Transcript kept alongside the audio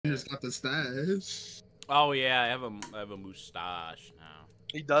You just got the stash. Oh yeah, I have a mustache now.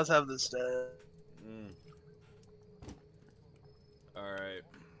 He does have the stat. All right,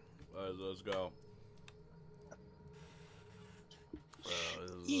 let's go.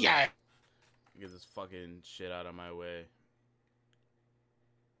 Yeah. Get this fucking shit out of my way.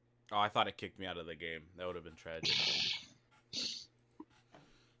 Oh, I thought it kicked me out of the game. That would have been tragic.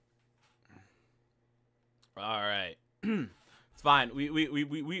 All right. It's fine.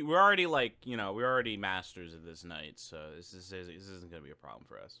 We're already like, you know, we're already masters of this night, so this isn't gonna be a problem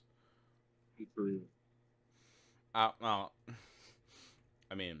for us. Well,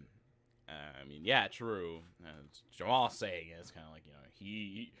 I mean, yeah, true. Jamal's saying it. It's kind of like, you know,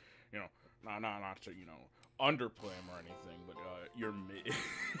 he you know, not to, you know, underplay him or anything, but you're me.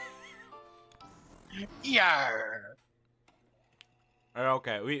 Yeah.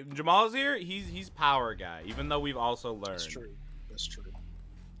 Okay, Jamal's here. He's power guy, even though we've also learned. That's true. That's true.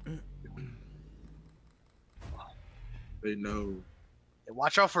 They know. Hey,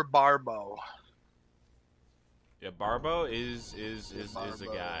 watch out for Barbo. Yeah, Barbo is a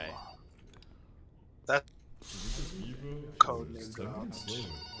guy. That code name dropped.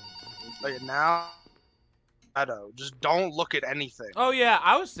 Oh yeah, now Shadow. Just don't look at anything. Oh yeah,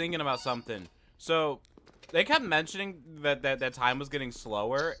 I was thinking about something. So they kept mentioning that time was getting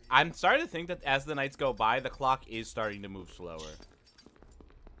slower. I'm starting to think that as the nights go by, the clock is starting to move slower.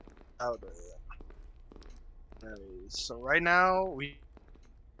 Oh, so right now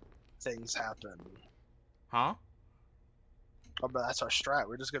things happen. Huh? Oh, but that's our strat.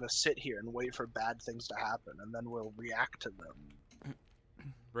 We're just gonna sit here and wait for bad things to happen, and then we'll react to them.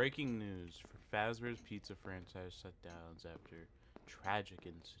 Breaking news: for Fazbear's Pizza franchise shutdowns after tragic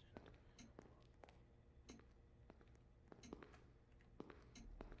incident.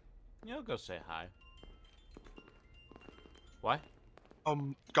 You know, go say hi. What?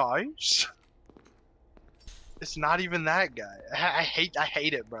 Guys? It's not even that guy. I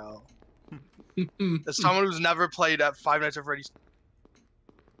hate it, bro. As someone who's never played at Five Nights at Freddy's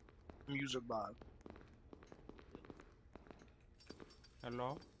music mod.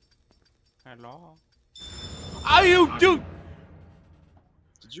 Hello? Hello? Are you dude?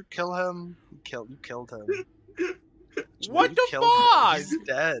 Did you kill him? You killed him. What the fuck? He's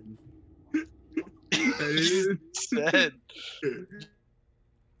dead. He's dead.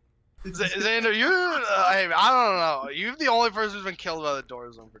 Xander, I don't know. You're the only person who's been killed by the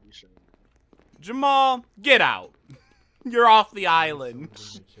doors, I'm pretty sure. Jamal, get out. You're off the island.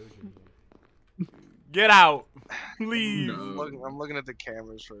 Get out. Leave. No. I'm looking at the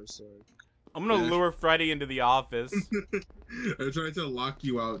cameras for a sec. I'm gonna lure Freddy into the office. I'm trying to lock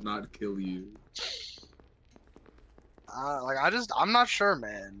you out, not kill you. I'm not sure,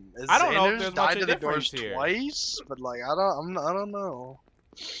 man. I don't know if Xander's there's died much to of the difference doors here. twice, but like I don't know.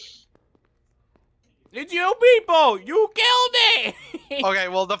 It's you people! You killed me! Okay,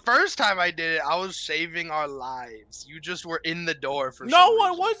 well the first time I did it, I was saving our lives. You just were in the door for No some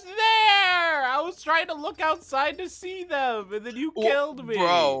one reason. was there! I was trying to look outside to see them, and then you killed me.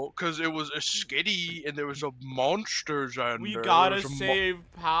 Bro, because it was a skitty and there was a monsters and We gotta save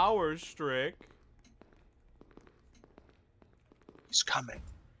Power Strick. He's coming.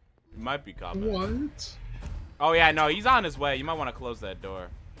 He might be coming. What? Oh yeah, no, he's on his way. You might want to close that door.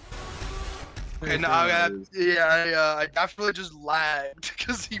 And I definitely just lagged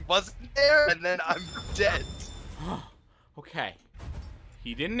because he wasn't there, and then I'm dead. Okay.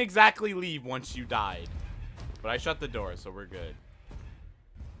 He didn't exactly leave once you died. But I shut the door, so we're good.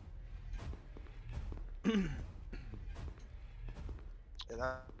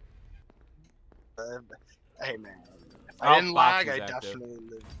 Hey man, if I didn't lag, I active. definitely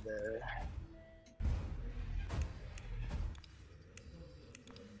lived there.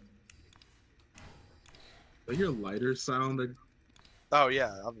 I hear lighter sound. Like... Oh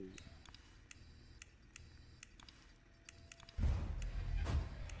yeah, obviously.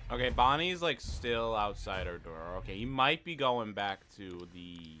 Okay, Bonnie's like still outside our door. Okay, he might be going back to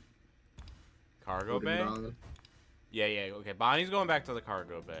the cargo bay. Yeah, okay, Bonnie's going back to the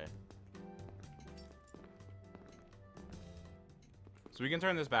cargo bay. So we can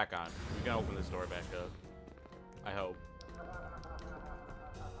turn this back on. We can open this door back up. I hope.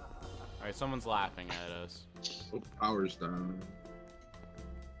 Alright, someone's laughing at us. Oh, power's down.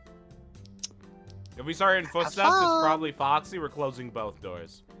 If we start hearing footsteps, it's probably Foxy. We're closing both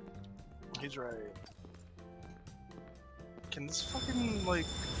doors. He's right. Can this fucking, like...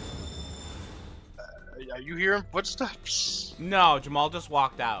 are you hearing footsteps? No, Jamal just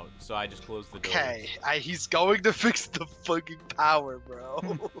walked out, so I just closed the door. Okay, he's going to fix the fucking power,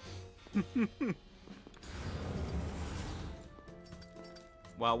 bro.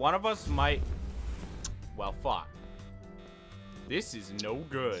 Well, one of us might... Well, fuck. This is no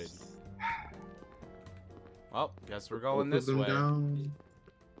good. Well, guess we're going Both of this them way. down.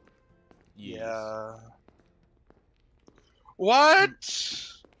 Yes. Yeah.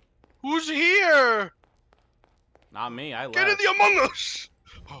 What? Who's here? Not me, I left. Get in the Among Us!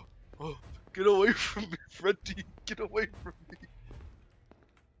 Oh, oh, get away from me, Freddy. Get away from me.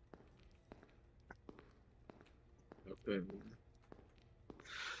 Okay.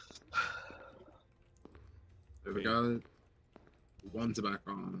 There we got it. One's back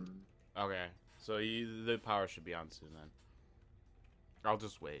on. Okay, so the power should be on soon then. I'll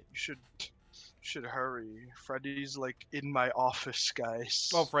just wait. You should hurry. Freddy's like in my office,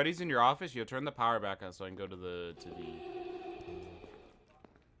 guys. Oh, Freddy's in your office? You'll turn the power back on so I can go to the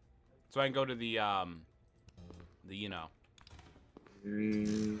you know.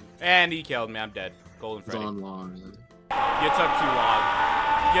 And he killed me. I'm dead. Golden It's Freddy. online. You took too long.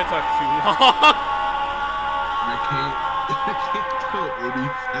 You took too long. I can't go any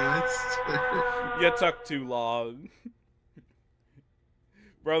faster. You took too long.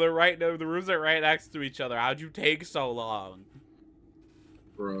 Bro, they're right now. The rooms are right next to each other. How'd you take so long?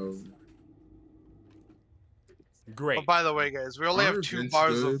 Bro. Great. Oh, by the way, guys, we only have Are 2 events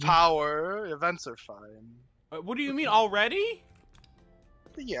bars good? of power. Events are fine. What do you mean already?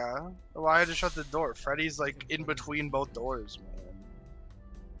 But yeah. Well, I had to shut the door. Freddy's like in between both doors, man.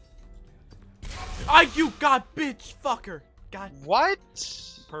 Ah, you god bitch fucker. God. What?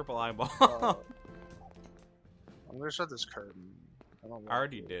 Purple eyeball. I'm gonna shut this curtain. I don't I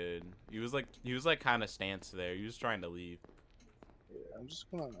already did. He was like kind of stance there. He was trying to leave. Yeah, I'm just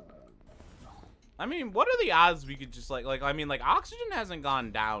gonna. I mean, what are the odds we could just like I mean, like oxygen hasn't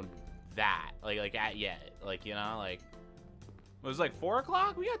gone down that like at yet. Like, you know, like it was like 4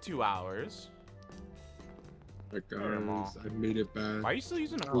 o'clock. We got 2 hours. Like, them all. guys, I made it back. Why are you still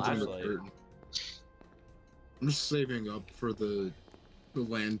using a Closing the flashlight? curtain. I'm just saving up for the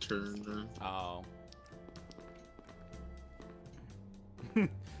lantern. Oh.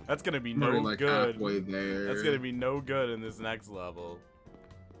 That's gonna be I'm no already like good. halfway there. That's gonna be no good in this next level.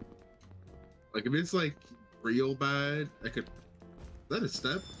 Like if it's like real bad, I could. Is that a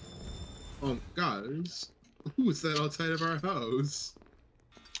step? Oh, guys, who is that outside of our house?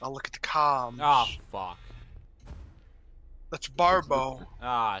 I'll look at the comms. Ah, fuck. That's Barbo.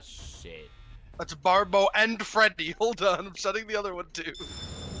 Ah, shit. That's Barbo and Freddy. Hold on, I'm shutting the other one too.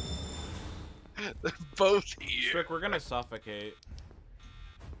 They're both here. Strick, we're gonna suffocate.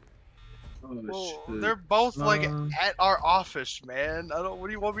 Oh, Well, shit. they're both like Uh, at our office, man. I don't. What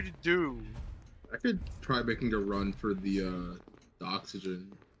do you want me to do? I could try making a run for the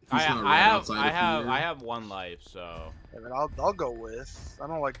oxygen. If I he's not right have outside of here. I have 1 life, so I mean, I'll go with. I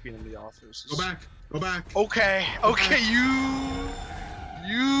don't like being in the office. Go back. Go back. Okay, okay, you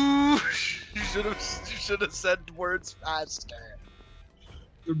should have said words faster.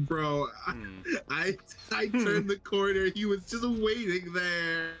 Bro, hmm. I turned the corner. He was just waiting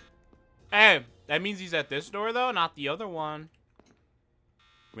there. Hey, that means he's at this door though, not the other one.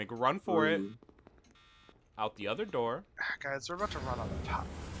 Make a run for it. Ooh. Out the other door. Guys, we're about to run out of power.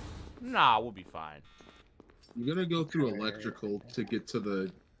 Nah, we'll be fine. I'm gonna go through Okay. electrical to get to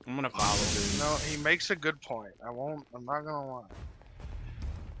the. I'm gonna follow him. No, he makes a good point. I'm not gonna lie.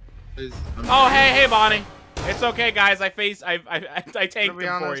 Oh, hey, Bonnie. It's okay, guys. I tanked To be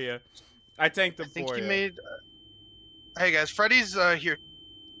him for honest, you. I tanked him I think for he you. made. Hey guys, Freddy's here.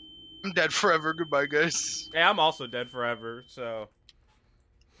 I'm dead forever. Goodbye, guys. Yeah, I'm also dead forever, so.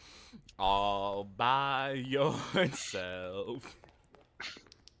 All by yourself.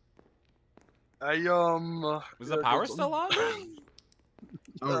 I Was the power still on?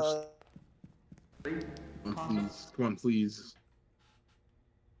 Oh, come on, please. Come on, please.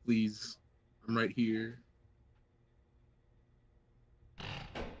 Please. I'm right here.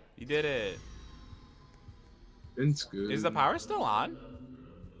 You did it. It's good. Is the power still on?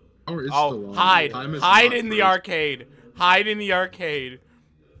 Power is Oh, still on. hide. Time is Hide not in the first. arcade. Hide in the arcade.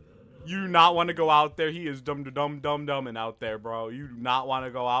 You do not want to go out there. He is dumbing out there, bro. You do not want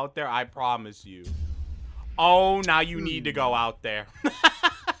to go out there. I promise you. Oh, now you need to go out there.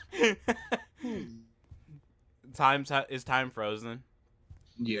 Is time frozen?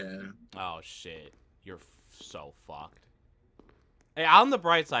 Yeah. Oh, shit. You're so fucked. Hey, on the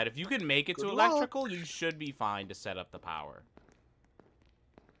bright side, if you can make it to Good luck. electrical, you should be fine to set up the power.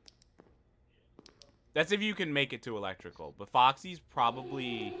 That's if you can make it to electrical. But Foxy's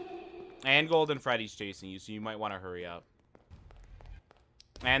probably... And Golden Freddy's chasing you, so you might want to hurry up.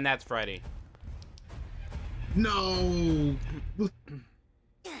 And that's Freddy. No!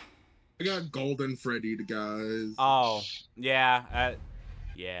 I got Golden Freddy, guys. Oh, yeah.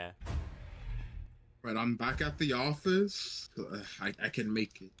 Yeah. Right, I'm back at the office. I can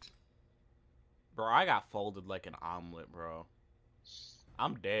make it. Bro, I got folded like an omelet, bro.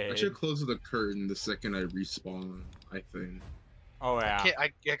 I'm dead. I should close the curtain the second I respawn, I think. Oh yeah.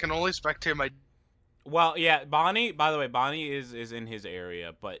 I can only spectate my. Well, yeah, Bonnie, by the way, Bonnie is in his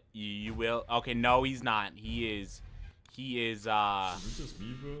area, but you will. Okay, no, he's not. He is Is it just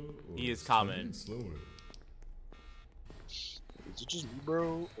me, bro? Or he is time coming. getting slower? Is it just me,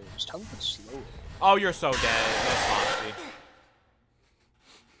 bro? Or is time a bit slower? Oh, you're so dead. That's Foxy.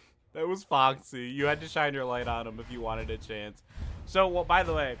 That was Foxy. You had to shine your light on him if you wanted a chance. So, well, by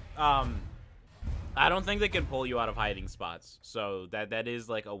the way, I don't think they can pull you out of hiding spots. So that is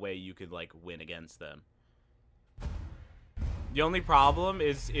like a way you could like win against them. The only problem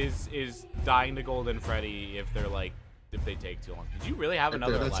is dying to Golden Freddy if they're like if they take too long. Did you really have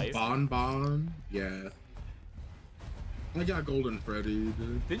another That's life? Bon. Yeah. I got Golden Freddy,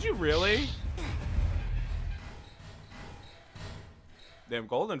 dude. Did you really? Damn,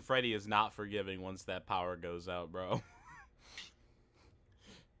 Golden Freddy is not forgiving once that power goes out, bro.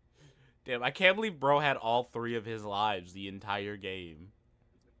 Damn, I can't believe bro had all 3 of his lives the entire game.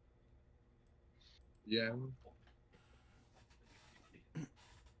 Yeah.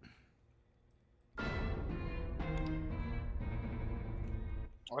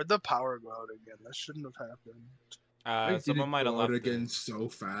 Why'd the power go out again? That shouldn't have happened. Someone might have left again it. so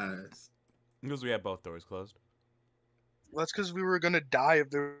fast. Because we had both doors closed. That's because we were gonna die if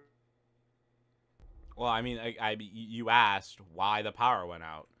there. Well, I mean, you asked why the power went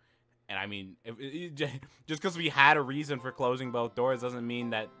out. And I mean, just because we had a reason for closing both doors doesn't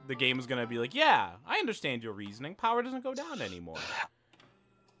mean that the game is going to be like, yeah, I understand your reasoning. Power doesn't go down anymore.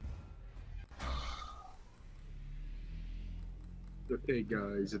 Okay,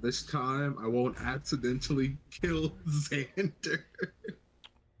 guys, this time I won't accidentally kill Xander.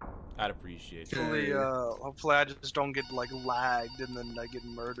 I'd appreciate it. Hopefully, hopefully I just don't get like lagged and then I get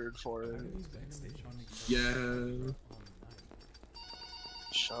murdered for it. Yeah.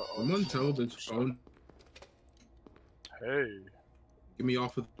 Shut up. Someone tell this phone. Hey. Get me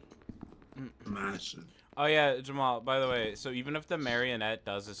off of smashing. Oh yeah, Jamal, by the way, so even if the marionette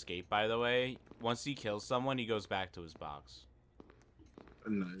does escape, by the way, once he kills someone, he goes back to his box.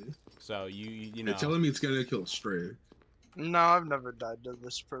 Nice. So you know. They're telling me it's gonna kill Stray. No, I've never died to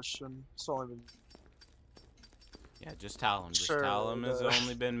this person. It's only been. Yeah, just tell him. Just Sure, tell him it's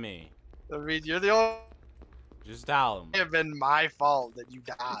only been me. I mean, you're the only. Just tell him. It have been my fault that you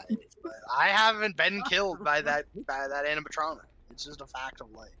died, but I haven't been killed by that animatronic. It's just a fact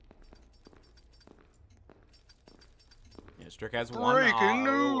of life. Yeah, Strick has one. Breaking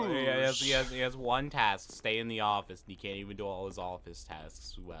Yeah, news. he has one task: stay in the office, and he can't even do all his office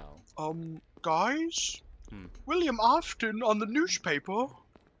tasks well. Guys, Hmm. William Afton on the newspaper.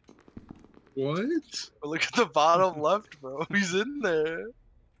 What? Look at the bottom left, bro. He's in there.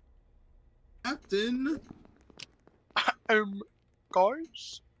 Captain?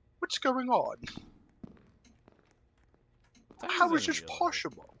 Guys, what's going on? How is this Real life.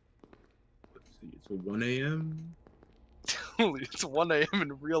 possible? Let's see, it's 1 a.m. Holy, it's 1 a.m.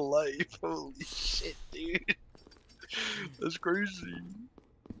 in real life. Holy shit, dude. That's crazy.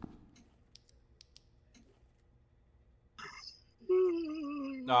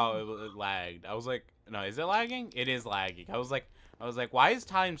 No, it lagged. I was like, no, is it lagging? It is lagging. I was like, why is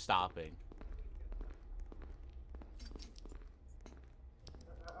time stopping?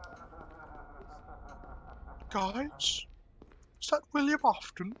 Guys, is that William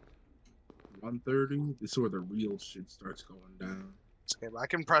Afton? 1:30. This is where the real shit starts going down. Okay, but I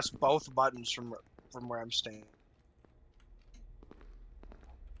can press both buttons from where I'm standing.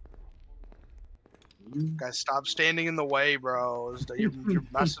 Guys, stop standing in the way, bro. You're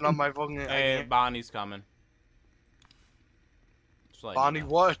messing up my fucking. Hey, Bonnie's coming. Just letting you Bonnie, know.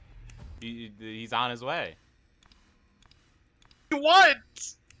 what? He's on his way. What?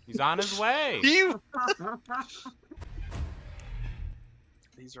 He's on his way. You.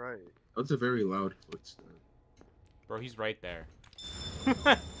 He's right. That's a very loud footstep. Bro, he's right there.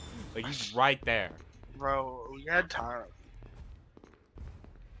 Like, he's right there. Bro, we had time.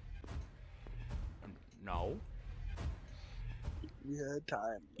 No. We had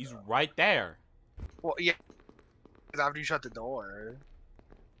time. He's right there. Well, yeah. 'Cause after you shut the door.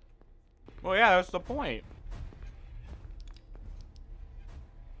 Well, yeah, that's the point.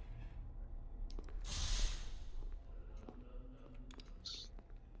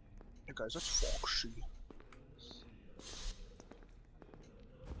 Hey guys, that's Foxy.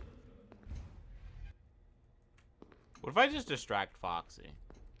 What if I just distract Foxy?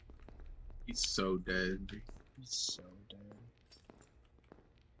 He's so dead. He's so dead.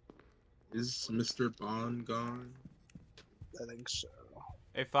 Is Mr. Bond gone? I think so.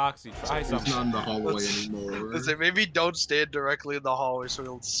 Hey Foxy, try He's something. not in the hallway Let's- anymore. Let's say maybe don't stand directly in the hallway so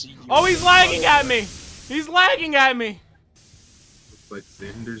he'll see you. Oh, he's lagging at me! He's lagging at me! Looks like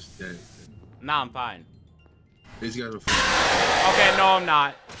Xander's dead. Nah, I'm fine. He's got a Okay, no, I'm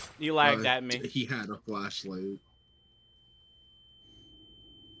not. He lagged at me. He had a flashlight.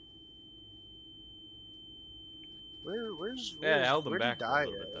 Where's Yeah, I held him where'd he back for a die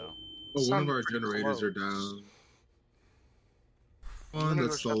little bit at? though. Oh, one of Sounded our pretty generators are close. down. I'm One gonna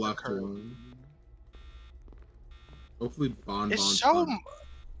that's go still check the left curtain. one. Hopefully Bond It's Bond's so. fine.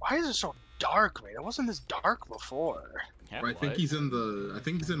 Why is it so dark, man? It wasn't this dark before. Yeah, I think he's in the. I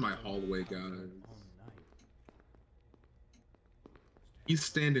think he's in my hallway, guys. He's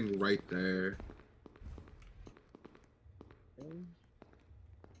standing right there.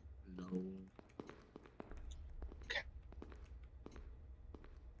 No.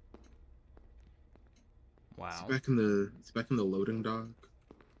 Wow. It's back in the loading dock.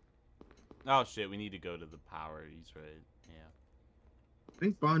 Oh shit, we need to go to the power. He's right. Yeah. I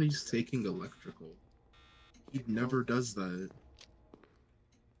think Bonnie's taking electrical. He never does that.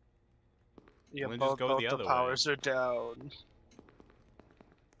 Yeah, Then just both, go both the the other way. powers are down.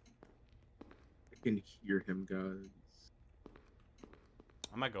 I can hear him, guys.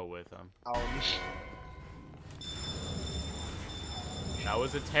 I might go with him. That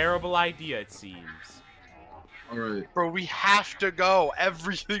was a terrible idea, it seems. Alright. Bro, we have to go.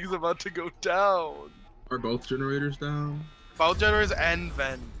 Everything's about to go down. Are both generators down? Both generators and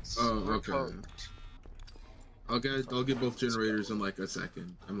vents. Oh, We're okay. cooked. I'll get both generators in like a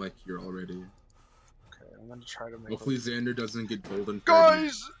second. I'm like here already. Okay, I'm gonna try to make. Hopefully Xander doesn't get golden.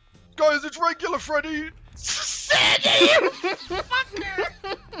 Guys, it's regular Freddy. Sandy, you fucker!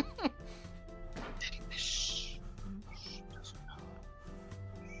 Shh. Doesn't know.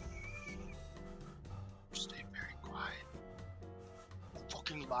 Stay very quiet.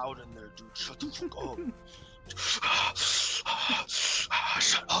 Fucking loud in there, dude. Shut the fuck up.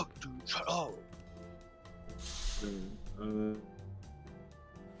 Shut up, dude. Shut up. I'm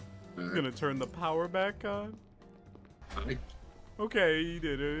gonna turn the power back on. Okay, he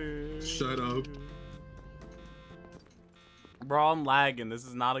did it. Shut up. Bro, I'm lagging. This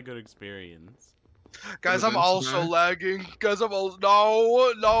is not a good experience. Guys, I'm Events also back. lagging. Guys, I'm also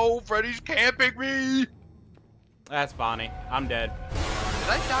no, Freddy's camping me. That's Bonnie. I'm dead. Did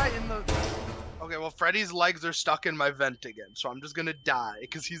I die in the? Okay, well, Freddy's legs are stuck in my vent again, so I'm just gonna die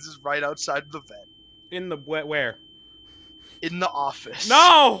because he's just right outside the vent In the where? in the office.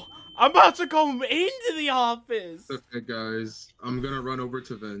 No! I'm about to go into the office. Okay, guys. I'm gonna run over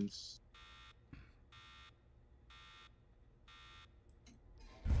to Vince.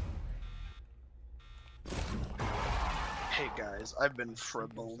 Hey guys, I've been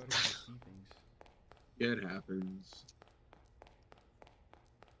fribbled. Yeah, it happens.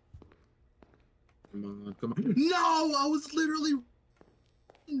 Come on, come on. No! I was literally...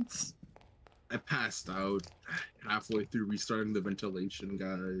 I passed out halfway through restarting the ventilation,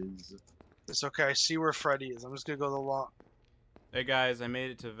 guys. It's okay. I see where Freddy is. I'm just gonna go to the lot Hey guys, I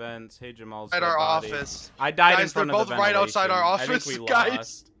made it to vents. Hey Jamal's at dead our body. office. I died in Guys, they're front of the both right outside our ventilation. office, I think we guys.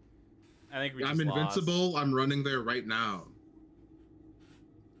 lost. I think we I'm just invincible. I'm running there right now.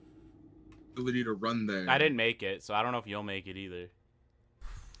 Ability to run there. I didn't make it, so I don't know if you'll make it either.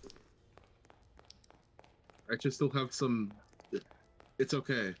 I just still have some... It's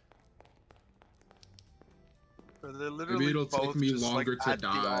okay. They're literally it'll take both me just, longer like, to at the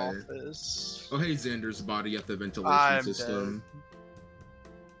die. office. Oh, hey, Xander's body at the ventilation I'm system.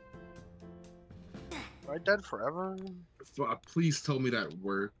 Am I dead forever? Please tell me that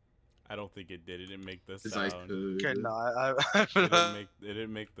worked, I don't think it did. It didn't make the as I sound. could. Okay, no, It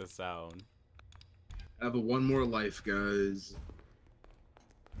didn't make the sound. I have one more life, guys.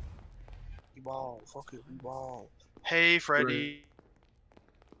 Ball, fuck it, ball. Hey, Freddy.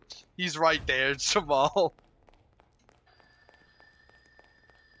 He's right there, Jamal.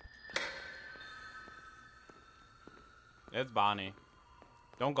 It's Bonnie.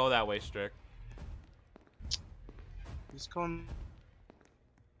 Don't go that way, Strick. He's going.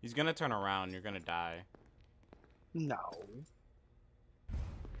 He's gonna turn around. You're gonna die. No.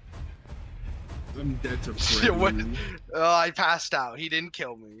 I'm dead to Yeah, what? Freddy. I passed out. He didn't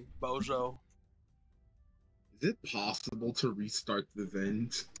kill me, bozo. Is it possible to restart the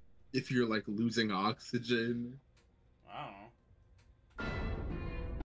vent if you're like losing oxygen? I don't know.